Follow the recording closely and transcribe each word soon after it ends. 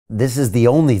this is the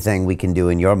only thing we can do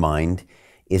in your mind,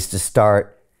 is to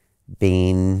start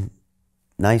being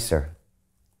nicer.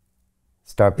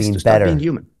 Start being better. Start being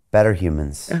human. Better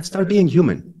humans. Yeah, start being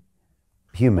human.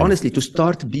 Human. Honestly, to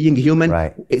start being human,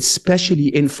 right. Especially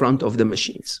in front of the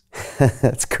machines.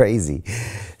 That's crazy.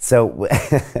 So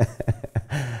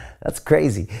that's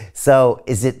crazy. So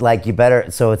is it like you better,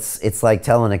 so it's like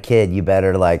telling a kid, you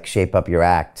better like shape up your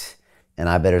act, and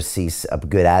I better see a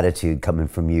good attitude coming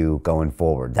from you going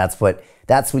forward. That's what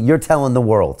you're telling the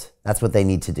world. That's what they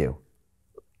need to do.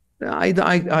 I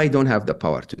don't have the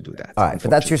power to do that. All right, but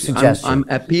that's your suggestion. I'm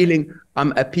appealing.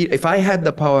 If I had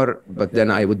the power, but then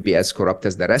I would be as corrupt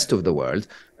as the rest of the world,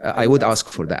 I would ask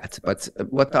for that. But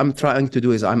what I'm trying to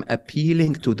do is I'm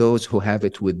appealing to those who have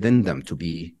it within them to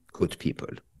be good people,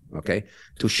 okay?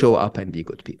 To show up and be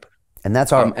good people. And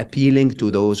I'm appealing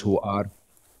to those who are...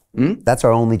 That's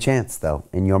our only chance, though,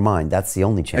 in your mind. That's the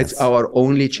only chance. It's our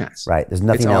only chance. Right, there's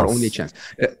nothing else. It's our only chance.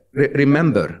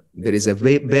 Remember, there is a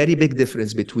very big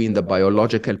difference between the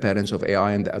biological parents of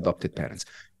AI and the adopted parents.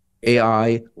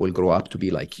 AI will grow up to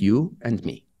be like you and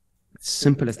me. It's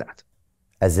simple as that.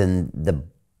 As in the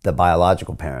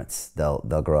biological parents, they'll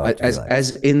grow up to be like...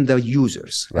 As in the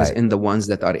users, right. As in the ones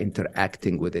that are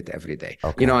interacting with it every day.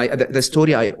 Okay. You know, the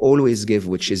story I always give,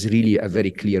 which is really a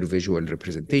very clear visual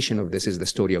representation of this, is the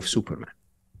story of Superman.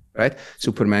 Right?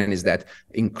 Superman is that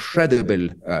incredible,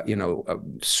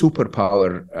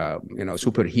 superpower,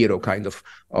 superhero kind of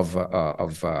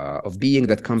being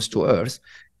that comes to Earth.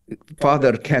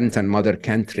 Father can't and mother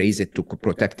can't raise it to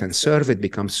protect and serve. It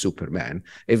becomes Superman.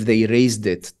 If they raised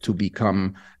it to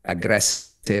become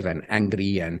aggressive and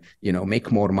angry and,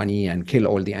 make more money and kill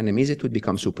all the enemies, it would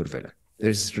become supervillain.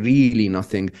 There's really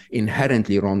nothing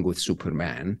inherently wrong with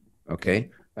Superman, okay?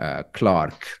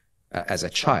 Clark, as a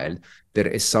child, there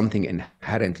is something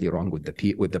inherently wrong with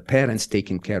the parents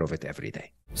taking care of it every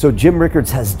day. So Jim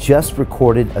Rickards has just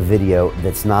recorded a video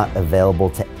that's not available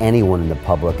to anyone in the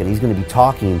public, and he's going to be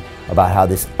talking about how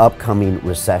this upcoming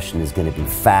recession is going to be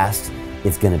fast,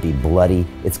 it's going to be bloody,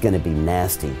 it's going to be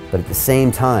nasty. But at the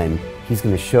same time, he's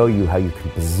going to show you how you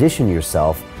can position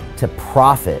yourself to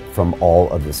profit from all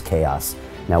of this chaos.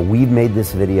 Now, we've made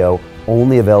this video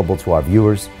only available to our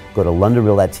viewers. Go to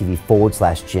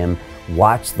londonreal.tv/Jim.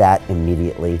 Watch that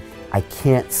immediately. I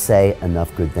can't say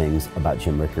enough good things about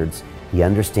Jim Rickards. He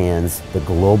understands the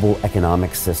global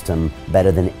economic system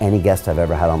better than any guest I've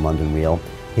ever had on London Real.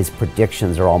 His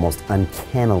predictions are almost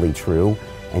uncannily true,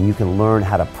 and you can learn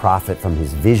how to profit from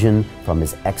his vision, from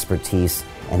his expertise,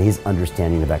 and his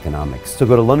understanding of economics. So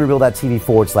go to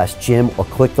londonreal.tv/Jim or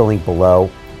click the link below.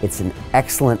 It's an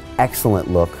excellent,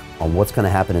 excellent look on what's going to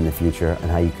happen in the future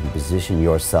and how you can position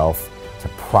yourself to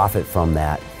profit from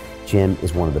that. Jim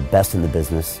is one of the best in the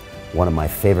business, one of my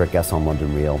favorite guests on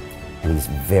London Real, and he's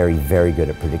very, very good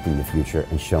at predicting the future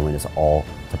and showing us all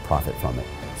to profit from it.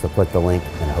 So click the link,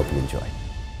 and I hope you enjoy.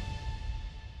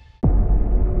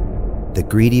 The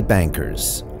greedy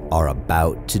bankers are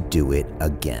about to do it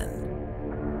again.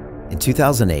 In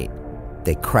 2008,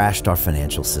 they crashed our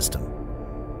financial system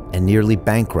and nearly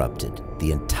bankrupted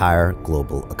the entire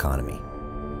global economy.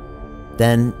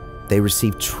 Then they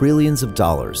received trillions of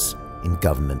dollars in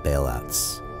government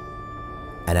bailouts.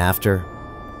 And after,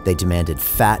 they demanded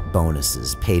fat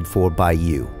bonuses paid for by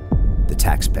you, the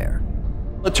taxpayer.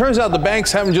 It turns out the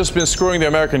banks haven't just been screwing the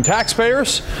American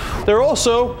taxpayers, they're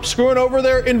also screwing over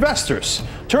their investors.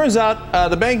 Turns out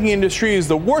the banking industry is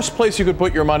the worst place you could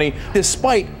put your money,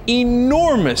 despite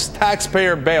enormous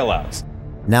taxpayer bailouts.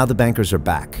 Now the bankers are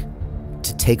back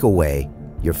to take away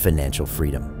your financial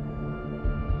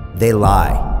freedom. They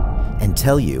lie and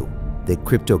tell you that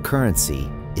cryptocurrency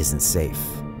isn't safe.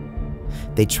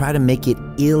 They try to make it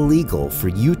illegal for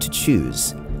you to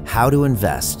choose how to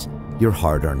invest your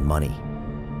hard-earned money.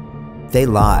 They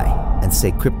lie and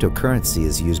say cryptocurrency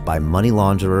is used by money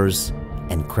launderers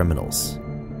and criminals.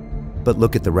 But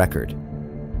look at the record.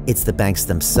 It's the banks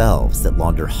themselves that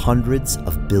launder hundreds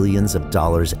of billions of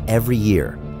dollars every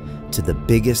year to the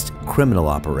biggest criminal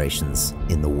operations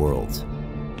in the world.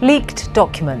 Leaked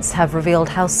documents have revealed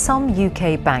how some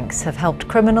UK banks have helped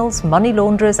criminals, money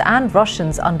launderers and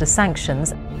Russians under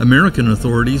sanctions. American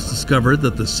authorities discovered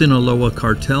that the Sinaloa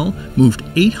cartel moved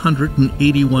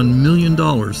 $881 million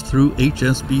through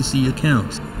HSBC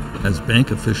accounts as bank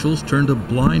officials turned a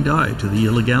blind eye to the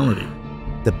illegality.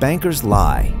 The bankers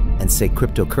lie and say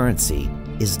cryptocurrency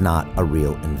is not a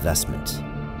real investment.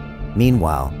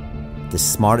 Meanwhile, the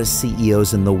smartest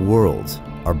CEOs in the world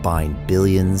are buying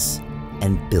billions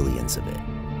and billions of it.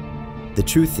 The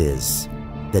truth is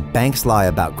that banks lie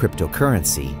about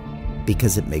cryptocurrency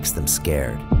because it makes them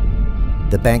scared.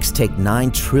 The banks take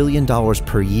 $9 trillion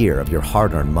per year of your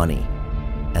hard-earned money,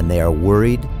 and they are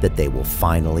worried that they will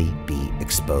finally be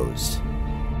exposed.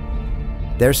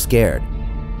 They're scared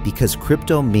because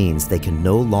crypto means they can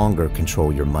no longer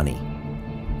control your money,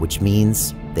 which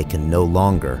means they can no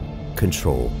longer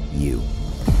control you.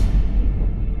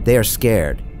 They are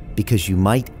scared because you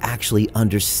might actually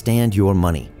understand your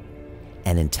money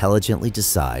and intelligently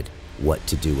decide what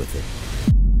to do with it.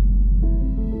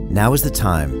 Now is the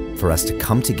time for us to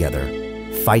come together,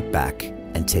 fight back,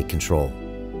 and take control.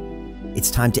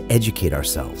 It's time to educate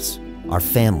ourselves, our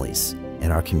families,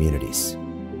 and our communities.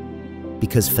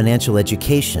 Because financial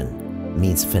education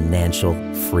means financial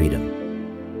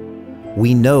freedom.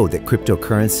 We know that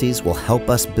cryptocurrencies will help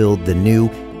us build the new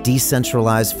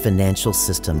decentralized financial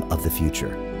system of the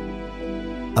future.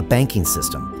 A banking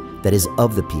system that is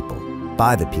of the people,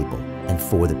 by the people, and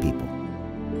for the people.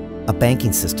 A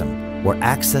banking system where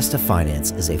access to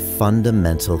finance is a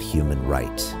fundamental human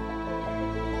right.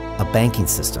 A banking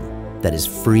system that is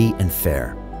free and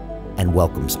fair and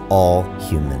welcomes all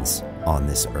humans on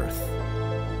this earth.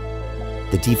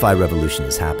 The DeFi revolution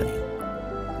is happening.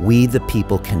 We, the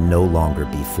people, can no longer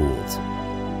be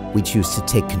fooled. We choose to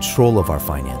take control of our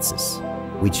finances.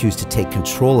 We choose to take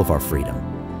control of our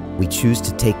freedom. We choose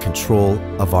to take control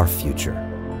of our future.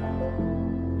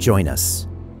 Join us,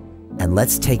 and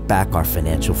let's take back our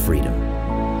financial freedom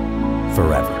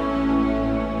forever.